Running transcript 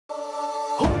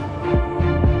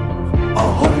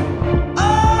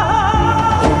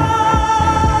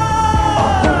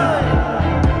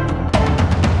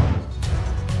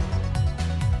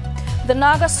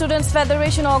Naga Students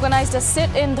Federation organized a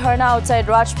sit-in dharna outside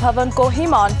Raj Bhavan,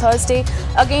 Kohima on Thursday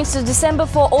against the December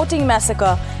 4 voting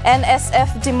massacre.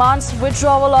 NSF demands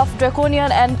withdrawal of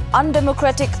Draconian and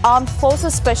Undemocratic Armed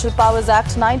Forces Special Powers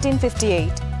Act 1958.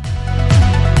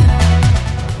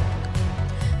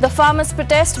 The farmers'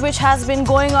 protest, which has been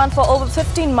going on for over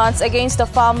 15 months against the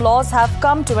farm laws, have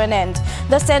come to an end.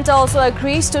 The centre also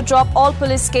agrees to drop all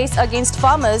police case against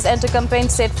farmers and to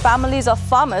compensate families of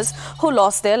farmers who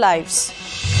lost their lives.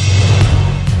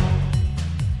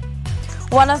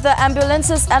 One of the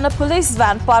ambulances and a police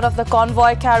van, part of the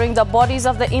convoy carrying the bodies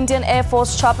of the Indian Air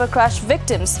Force chopper crash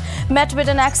victims, met with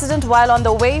an accident while on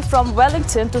the way from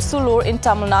Wellington to Sulur in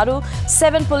Tamil Nadu.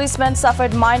 7 policemen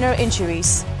suffered minor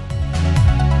injuries.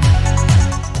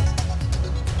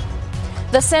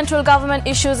 The central government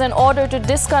issues an order to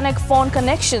disconnect phone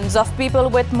connections of people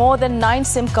with more than 9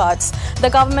 SIM cards. The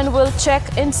government will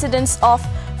check incidents of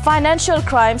financial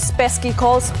crimes, pesky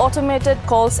calls, automated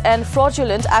calls and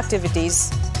fraudulent activities.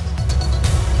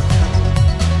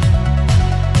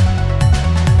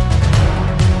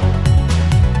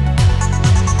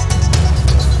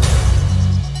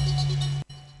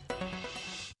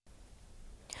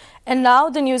 And now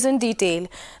the news in detail.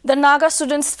 The Naga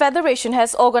Students Federation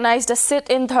has organized a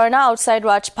sit-in dharna outside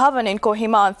Raj Bhavan in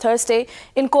Kohima on Thursday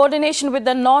in coordination with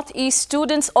the North-East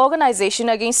Students Organization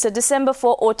against the December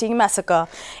 4 voting massacre.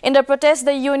 In the protest,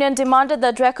 the union demanded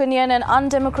the Draconian and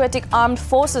Undemocratic Armed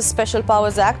Forces Special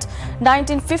Powers Act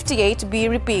 1958 be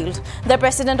repealed. The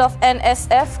president of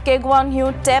NSF, Kegwan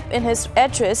Hugh Tep, in his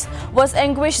address, was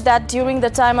anguished that during the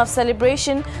time of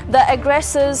celebration, the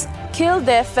aggressors killed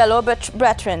their fellow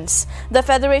brethren. The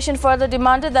Federation further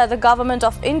demanded that the Government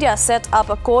of India set up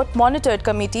a court-monitored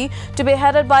committee to be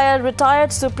headed by a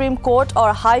retired Supreme Court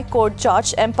or High Court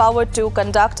judge empowered to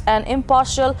conduct an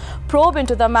impartial probe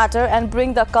into the matter and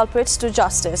bring the culprits to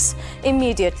justice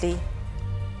immediately.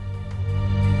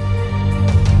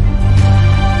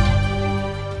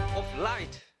 Of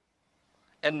light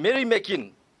and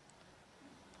merrymaking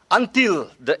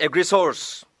until the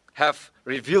aggressors have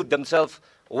revealed themselves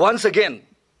once again,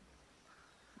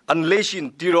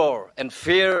 unleashing terror and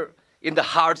fear in the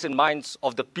hearts and minds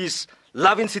of the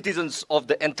peace-loving citizens of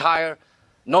the entire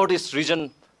Northeast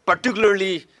region,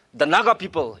 particularly the Naga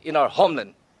people in our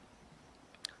homeland.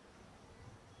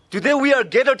 Today we are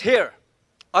gathered here,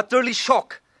 utterly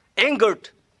shocked, angered,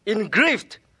 in grief,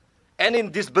 and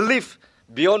in disbelief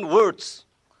beyond words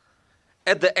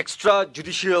at the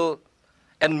extrajudicial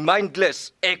and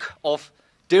mindless act of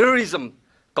terrorism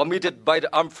committed by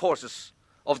the armed forces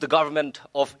of the government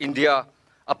of India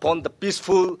upon the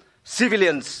peaceful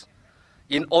civilians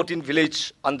in Otin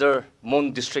village under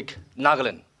Mon district,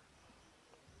 Nagaland.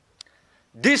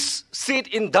 This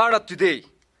sit-in dharna today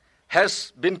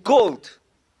has been called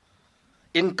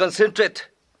in concentrate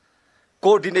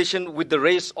coordination with the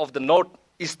rest of the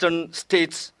northeastern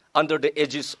states under the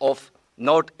aegis of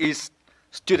Northeast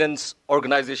Students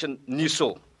Organization,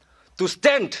 NISO, to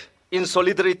stand in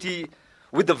solidarity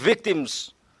with the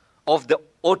victims of the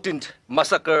Otin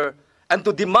massacre and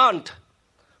to demand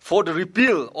for the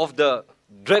repeal of the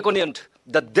draconian,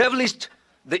 the devilish,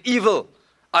 the evil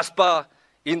ASPA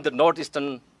in the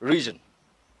northeastern region.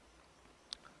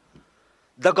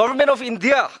 The government of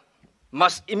India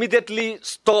must immediately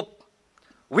stop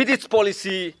with its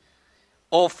policy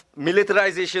of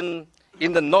militarization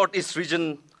in the northeast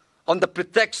region on the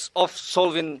pretext of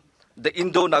solving the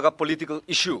Indo-Naga political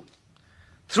issue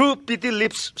through petty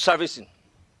lip servicing.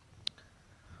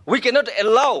 We cannot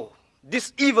allow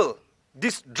this evil,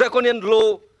 this draconian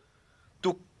law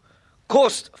to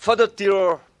cause further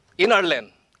terror in our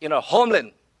land, in our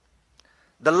homeland.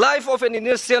 The life of an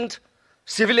innocent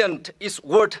civilian is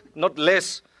worth not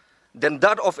less than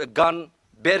that of a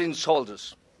gun-bearing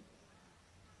soldiers.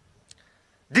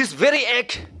 This very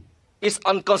act is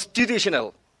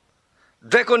unconstitutional,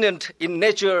 draconian in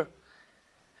nature,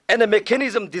 and a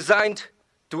mechanism designed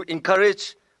to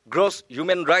encourage gross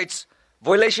human rights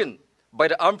violation by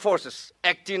the armed forces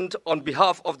acting on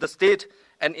behalf of the state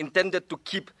and intended to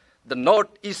keep the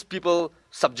Northeast people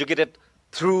subjugated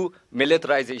through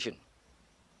militarization.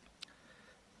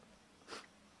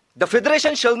 The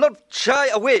Federation shall not shy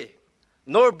away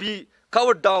nor be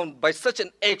cowered down by such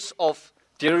an act of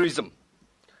terrorism.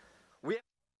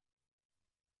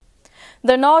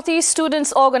 The Northeast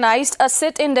students organized a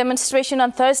sit-in demonstration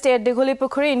on Thursday at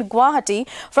Dighulipukuri in Guwahati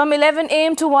from 11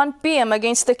 a.m. to 1 p.m.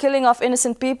 against the killing of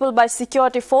innocent people by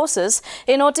security forces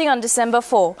in Oting on December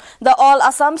 4. The All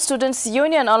Assam Students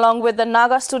Union along with the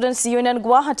Naga Students Union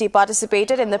Guwahati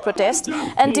participated in the protest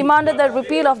and demanded the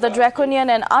repeal of the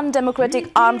draconian and undemocratic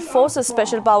Armed Forces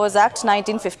Special Powers Act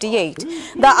 1958.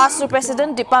 The ASU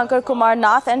President Dipankar Kumar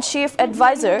Nath and Chief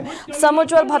Advisor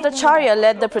Samujwal Bhattacharya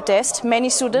led the protest. Many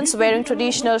students wearing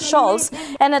traditional shawls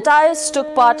and attires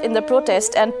took part in the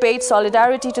protest and paid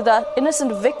solidarity to the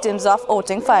innocent victims of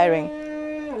Oting firing.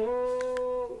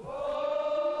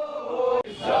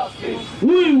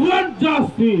 We want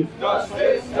justice.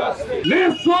 Justice, justice.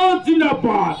 Leso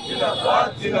Jindabad.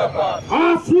 Jindabad, Jindabad.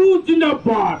 Asu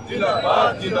Jindabad.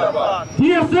 Jindabad, Jindabad.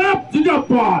 TSF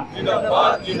Jindabad.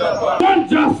 Jindabad, Jindabad. Want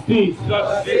justice.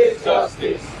 Justice,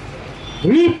 justice.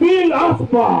 Repeal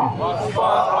ASPA. Aspa,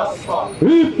 Aspa.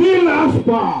 Repeal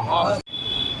ASPA.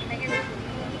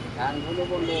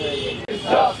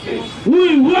 Justice.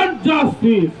 We want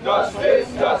justice.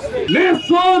 Justice, justice.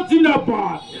 Leso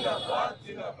Jindabad. Jindabad,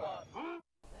 Jindabad.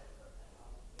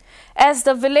 As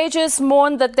the villagers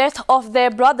mourned the death of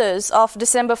their brothers of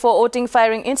December 4 Oting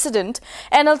firing incident,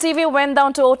 Nltv went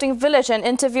down to Oting village and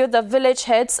interviewed the village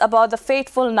heads about the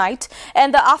fateful night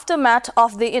and the aftermath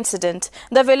of the incident.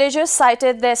 The villagers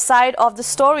cited their side of the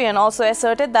story and also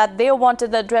asserted that they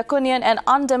wanted the draconian and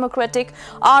undemocratic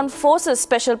Armed Forces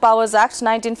Special Powers Act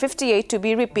 1958 to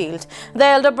be repealed. The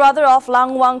elder brother of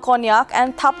Langwang Konyak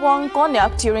and Thapwang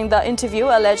Konyak during the interview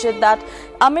alleged that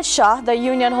Amit Shah, the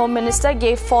Union Home Minister,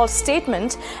 gave false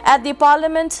statement at the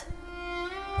Parliament.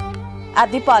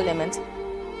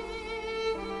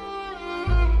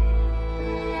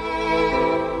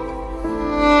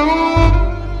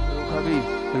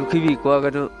 Rukhibi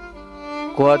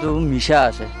koadu misha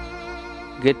ase.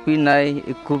 Gate pi nai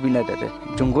ikku bina tate.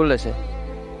 Jungle ase.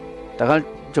 Takal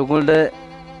jungle de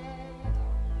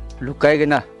lukai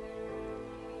gena.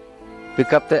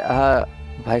 Pick up the aha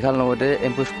bhai khal note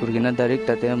ambush kurgina direct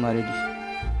tate mari dis.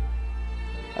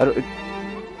 Aro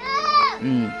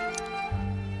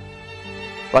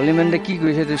Parliament ki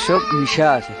koise to sob misha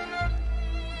ase.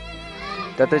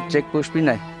 Tate check post pi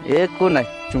nai. Ekko nai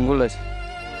jungle ase.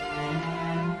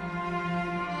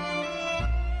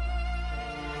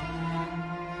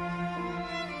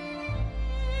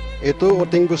 Eto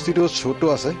Oting Bustido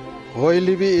Soto Ase,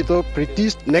 Hoilibi Eto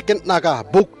British Naked Naga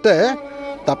booked the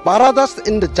Paradise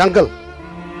in the Jungle.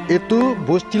 Eto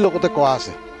Bustilo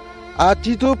Koase.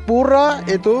 Achito Pura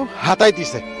Eto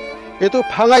Hataitise. Eto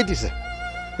Pangaitise.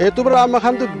 Eto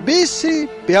Bramahan to BC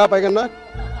Piapagana,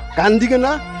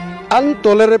 Kandigana,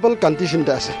 intolerable condition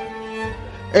dase.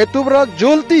 Eto Bra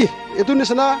Jolti, Eto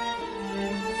Nisana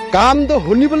Kam the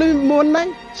Hunibali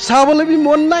Monai, Savalabi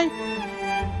Monai.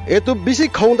 Eto bisi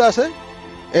khaunda ase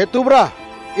eto bra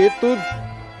eto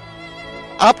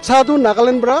apsadu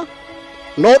Nagaland bra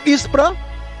North East bra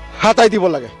hatai dibo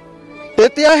lage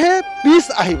tetia he peace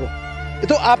ahibo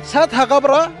eto apsa thaka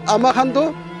bra amakhan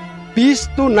to peace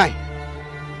to nai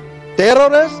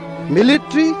terrorist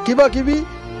military kiba kibi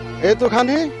eto khan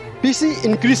he peace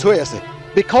increase hoy ase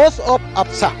because of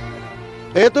apsa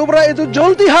eto bra eto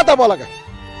joldi hataba lage.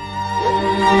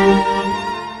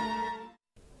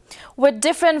 With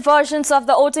different versions of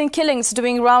the Oting killings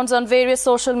doing rounds on various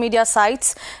social media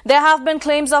sites, there have been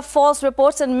claims of false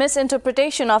reports and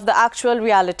misinterpretation of the actual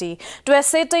reality. To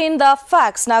ascertain the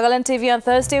facts, Nltv on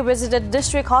Thursday visited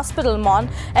District Hospital Mon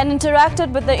and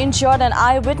interacted with the injured and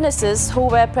eyewitnesses who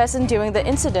were present during the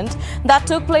incident that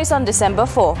took place on December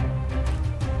 4.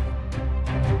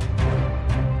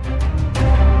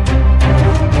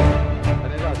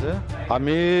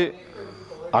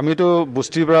 আমি তো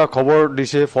বুষ্টিৰ পৰা খবৰ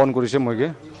দিছে phone কৰিছে মইকে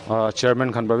chairman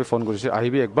খান বাবি phone কৰিছে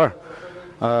আহিবি একবাৰ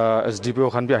SDPO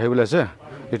খান B আহিবলৈ আছে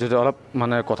এটো অলপ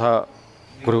মানে কথা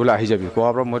কৰিবলৈ আহি যাবি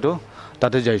কোৱাৰ পৰা মইতো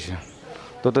তাতে যাইছে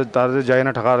তো তাতে যাই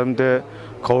না থাকাতে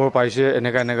খবৰ পাইছে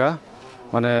এনেকা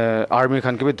মানে আৰ্মি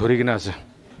খানকে বি ধৰি কিনা আছে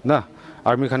না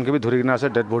আৰ্মি খানকে বি ধৰি কিনা আছে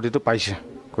ডেড বডিটো পাইছে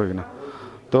কৈ কিনা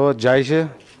তো যাইছে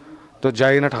তো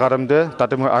যাই না থাকাতে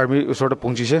তাতে মই আৰ্মি ওচৰতে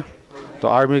পहुंचिছে তো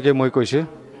আৰ্মিকে মই কৈছে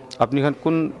আপনি খান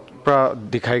কোন প্ৰা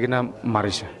দেখাই কিনা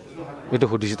মাৰিছে এটো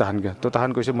সুধিছে তাহানকে তো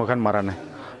তাহান কৈছে মই খান মাৰা নাই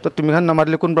তো তুমি খান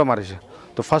নামাৰিলে কোন প্ৰা মাৰিছে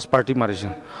তো ফাৰ্স্ট পাৰ্টি মাৰিছে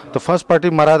তো ফাৰ্স্ট পাৰ্টি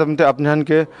মাৰা তমতে আপনি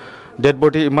খানকে ডেড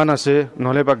বডি ইমান আছে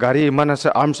নহলে বা গাড়ী ইমান আছে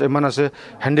আৰ্মছ ইমান আছে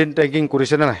হ্যান্ডেল ট্যাগিং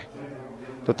কৰিছে না নাই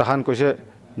তো তাহান কৈছে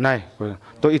নাই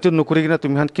তো ইটো নকৰি কিনা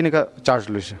তুমি খান কিনেকা চাৰ্জ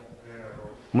লৈছে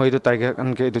মই ইটো তাইকে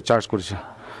খানকে ইটো চাৰ্জ কৰিছে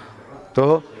তো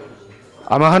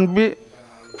আমাখান বি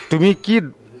তুমি কি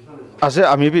আছে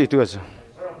আমি বি ইটো আছে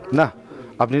না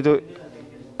আপনি তো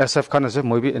এসএফ খান আছে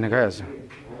মই বি এনেকাই আছে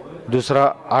दूसरा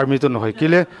आर्मी तो नहीं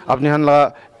किले अपनी हन ला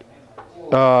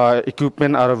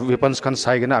इक्विपमेंट और वेपन्स खान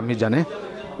साई के ना आमी जाने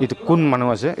इतो कुन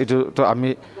मानु आसे इतो तो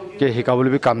आमी के हिकाबुल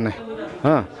भी काम नहीं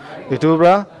हाँ इतो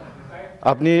बरा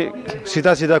अपनी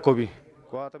सीधा सीधा कोबी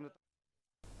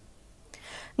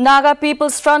Naga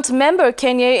People's Front member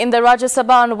Kenya in the Rajya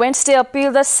Sabha on Wednesday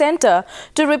appealed the centre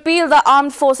to repeal the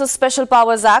Armed Forces Special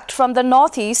Powers Act from the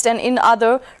northeast and in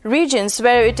other regions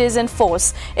where it is in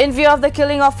force. In view of the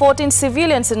killing of 14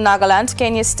 civilians in Nagaland,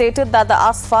 Kenya stated that the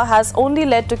ASFA has only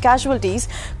led to casualties,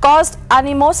 caused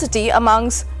animosity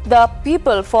amongst the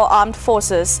people for armed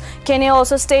forces. Kenya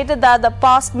also stated that the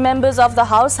past members of the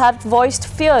House had voiced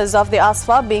fears of the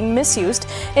ASFA being misused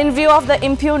in view of the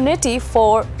impunity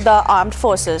for the armed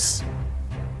forces.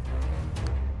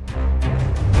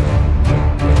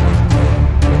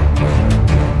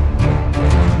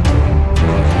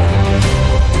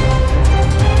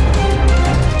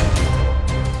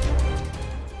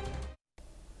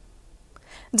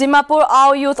 Dimapur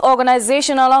Ao Youth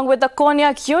Organization along with the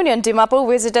Konyak Union Dimapur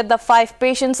visited the 5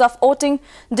 patients of Oting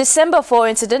December 4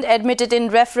 incident admitted in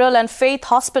Referral and Faith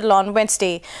Hospital on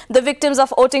Wednesday. The victims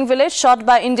of Oting village shot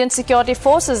by Indian security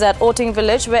forces at Oting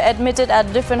village were admitted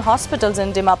at different hospitals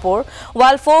in Dimapur,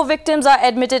 while 4 victims are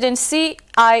admitted in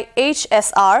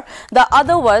CIHSR, the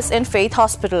other was in Faith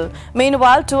Hospital.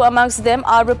 Meanwhile, 2 amongst them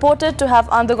are reported to have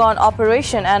undergone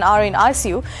operation and are in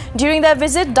ICU. During their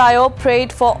visit, Dio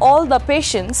prayed for all the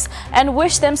patients and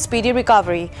wished them speedy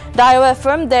recovery. Dio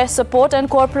affirmed their support and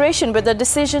cooperation with the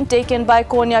decision taken by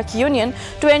Konyak Union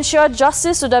to ensure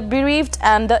justice to the bereaved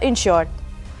and the insured.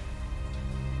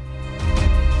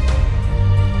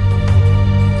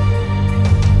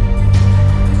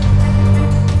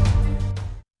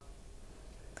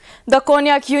 The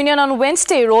Konyak Union on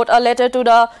Wednesday wrote a letter to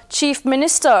the Chief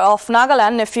Minister of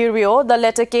Nagaland, Nefirio. The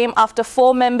letter came after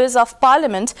 4 members of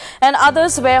parliament and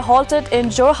others were halted in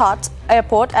Jorhat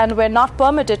airport and were not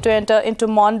permitted to enter into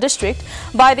Mon district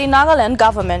by the Nagaland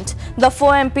government. The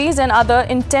 4 MPs and other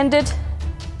intended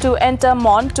to enter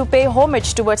Mon to pay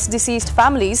homage towards deceased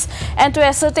families and to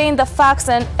ascertain the facts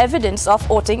and evidence of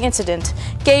Oting incident.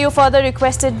 KU further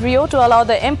requested Rio to allow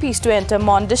the MPs to enter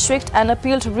Mon district and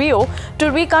appealed Rio to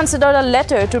reconsider a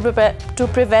letter to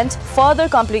prevent further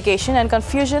complication and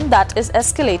confusion that is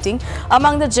escalating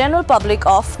among the general public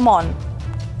of Mon.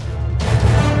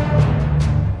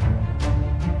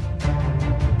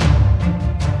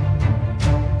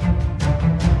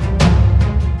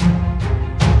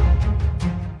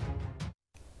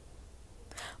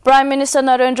 Prime Minister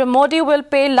Narendra Modi will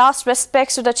pay last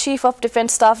respects to the Chief of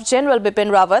Defence Staff General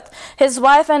Bipin Rawat, his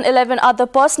wife and 11 other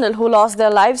personnel who lost their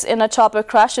lives in a chopper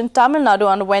crash in Tamil Nadu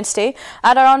on Wednesday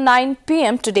at around 9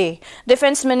 p.m. today.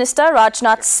 Defence Minister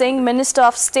Rajnath Singh, Minister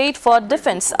of State for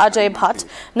Defence Ajay Bhatt,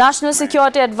 National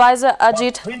Security Advisor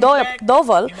Ajit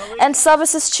Doval and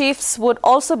Services Chiefs would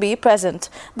also be present.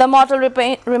 The mortal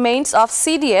remains of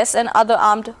CDS and other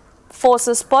armed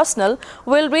forces personnel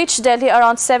will reach Delhi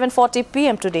around 7:40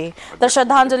 p.m. today. The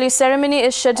Shraddhanjali ceremony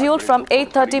is scheduled from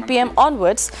 8:30 p.m.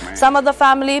 onwards. Some of the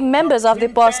family members of the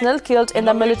personnel killed in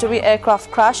the military aircraft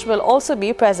crash will also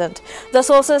be present. The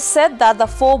sources said that the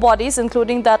 4 bodies,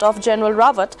 including that of General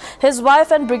Rawat, his wife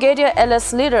and Brigadier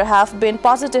LS leader, have been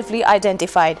positively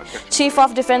identified. Chief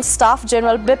of Defence Staff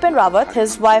General Bipin Rawat,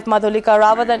 his wife Madhulika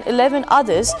Rawat and 11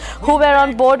 others who were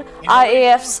on board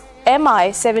IAF's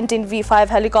Mi-17V5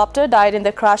 helicopter died in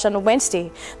the crash on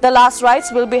Wednesday. The last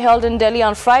rites will be held in Delhi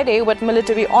on Friday with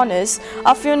military honours.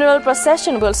 A funeral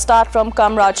procession will start from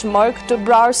Kamraj Morgue to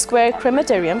Brar Square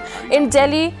Crematorium in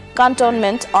Delhi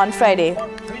Cantonment on Friday.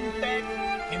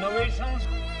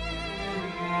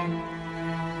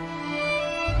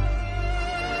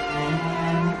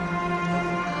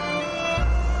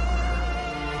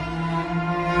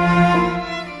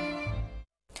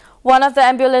 One of the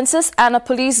ambulances and a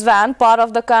police van, part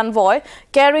of the convoy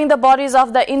carrying the bodies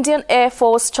of the Indian Air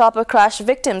Force chopper crash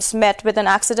victims, met with an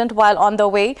accident while on the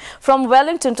way from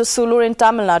Wellington to Sulur in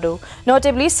Tamil Nadu.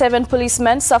 Notably, 7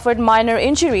 policemen suffered minor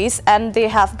injuries and they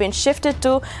have been shifted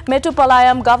to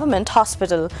Mettupalayam Government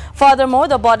Hospital. Furthermore,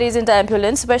 the bodies in the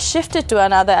ambulance were shifted to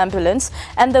another ambulance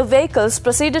and the vehicles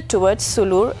proceeded towards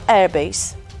Sulur Air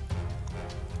Base.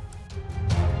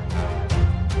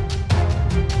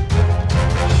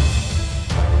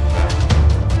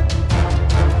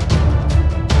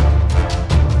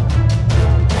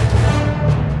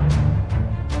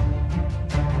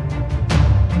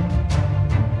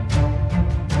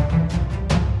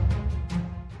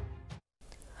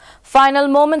 final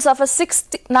moments of a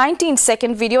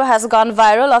 19-second video has gone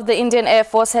viral of the Indian Air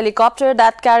Force helicopter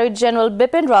that carried General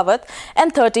Bipin Rawat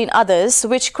and 13 others,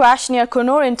 which crashed near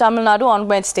Coonoor in Tamil Nadu on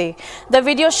Wednesday. The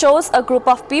video shows a group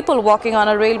of people walking on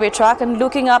a railway track and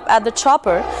looking up at the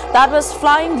chopper that was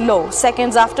flying low.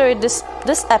 Seconds after it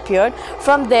disappeared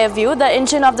from their view, the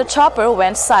engine of the chopper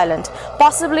went silent,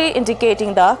 possibly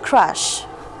indicating the crash.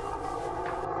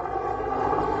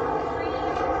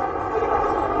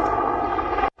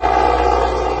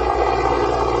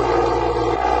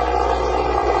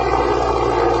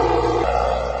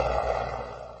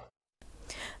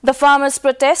 The farmers'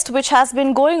 protest, which has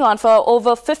been going on for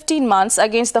over 15 months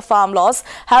against the farm laws,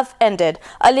 have ended.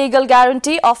 A legal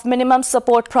guarantee of minimum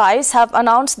support price have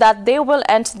announced that they will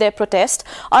end their protest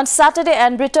on Saturday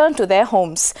and return to their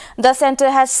homes. The centre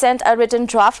has sent a written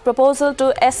draft proposal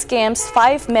to SKM's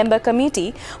 5-member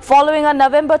committee following a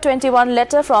November 21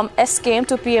 letter from SKM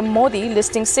to PM Modi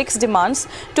listing 6 demands,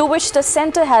 to which the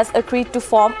centre has agreed to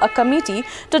form a committee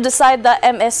to decide the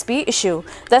MSP issue.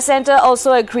 The centre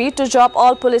also agreed to drop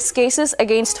all police cases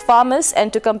against farmers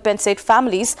and to compensate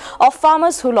families of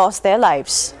farmers who lost their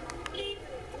lives.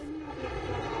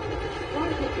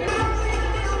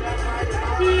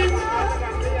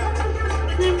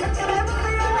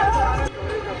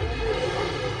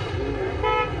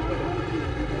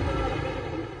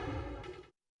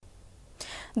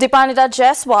 Dipanita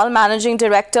Jaiswal, Managing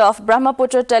Director of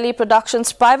Brahmaputra Tele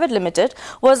Productions Private Limited,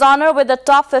 was honored with the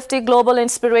top 50 global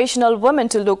inspirational women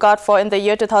to look out for in the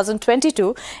year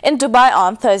 2022 in Dubai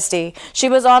on Thursday. She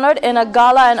was honored in a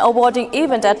gala and awarding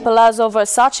event at Palazzo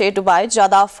Versace, Dubai,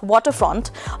 Jadaf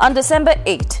Waterfront on December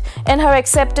 8. In her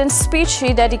acceptance speech,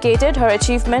 she dedicated her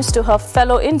achievements to her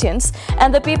fellow Indians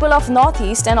and the people of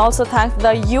Northeast, and also thanked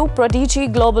the U Prodigy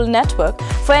Global Network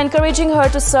for encouraging her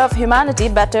to serve humanity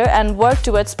better and work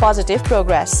towards positive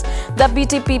progress. The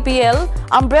BTPPL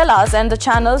umbrellas and the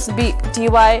channels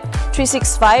BTY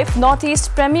 365, Northeast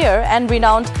Premier and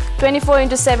renowned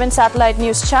 24/7 satellite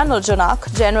news channel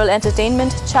Jonak, General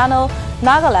Entertainment Channel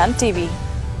Nagaland TV.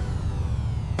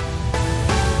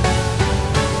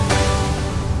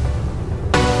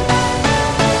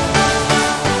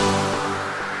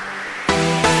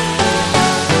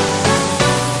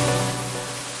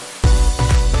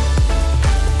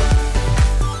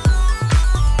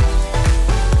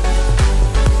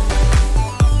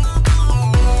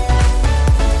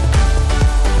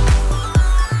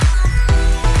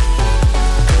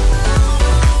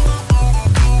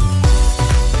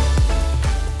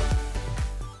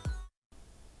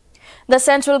 The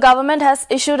central government has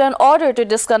issued an order to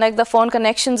disconnect the phone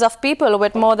connections of people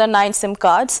with more than 9 SIM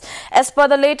cards. As per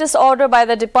the latest order by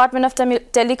the Department of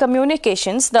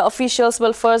Telecommunications, the officials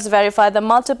will first verify the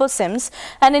multiple SIMs,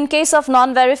 and in case of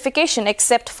non-verification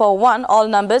except for one, all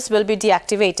numbers will be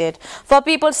deactivated. For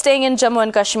people staying in Jammu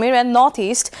and Kashmir and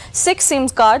Northeast, 6 SIM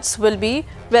cards will be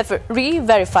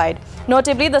re-verified.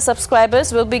 Notably, the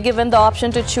subscribers will be given the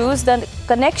option to choose the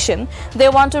connection they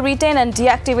want to retain and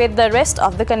deactivate the rest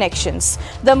of the connections.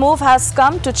 The move has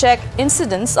come to check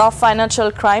incidents of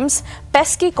financial crimes,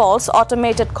 pesky calls,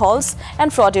 automated calls,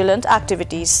 and fraudulent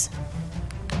activities.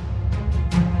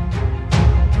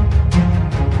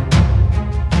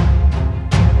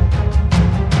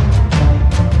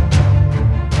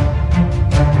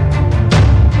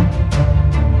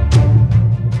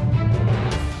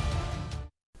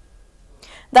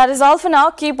 That is all for now.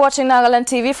 Keep watching Nagaland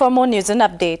TV for more news and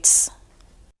updates.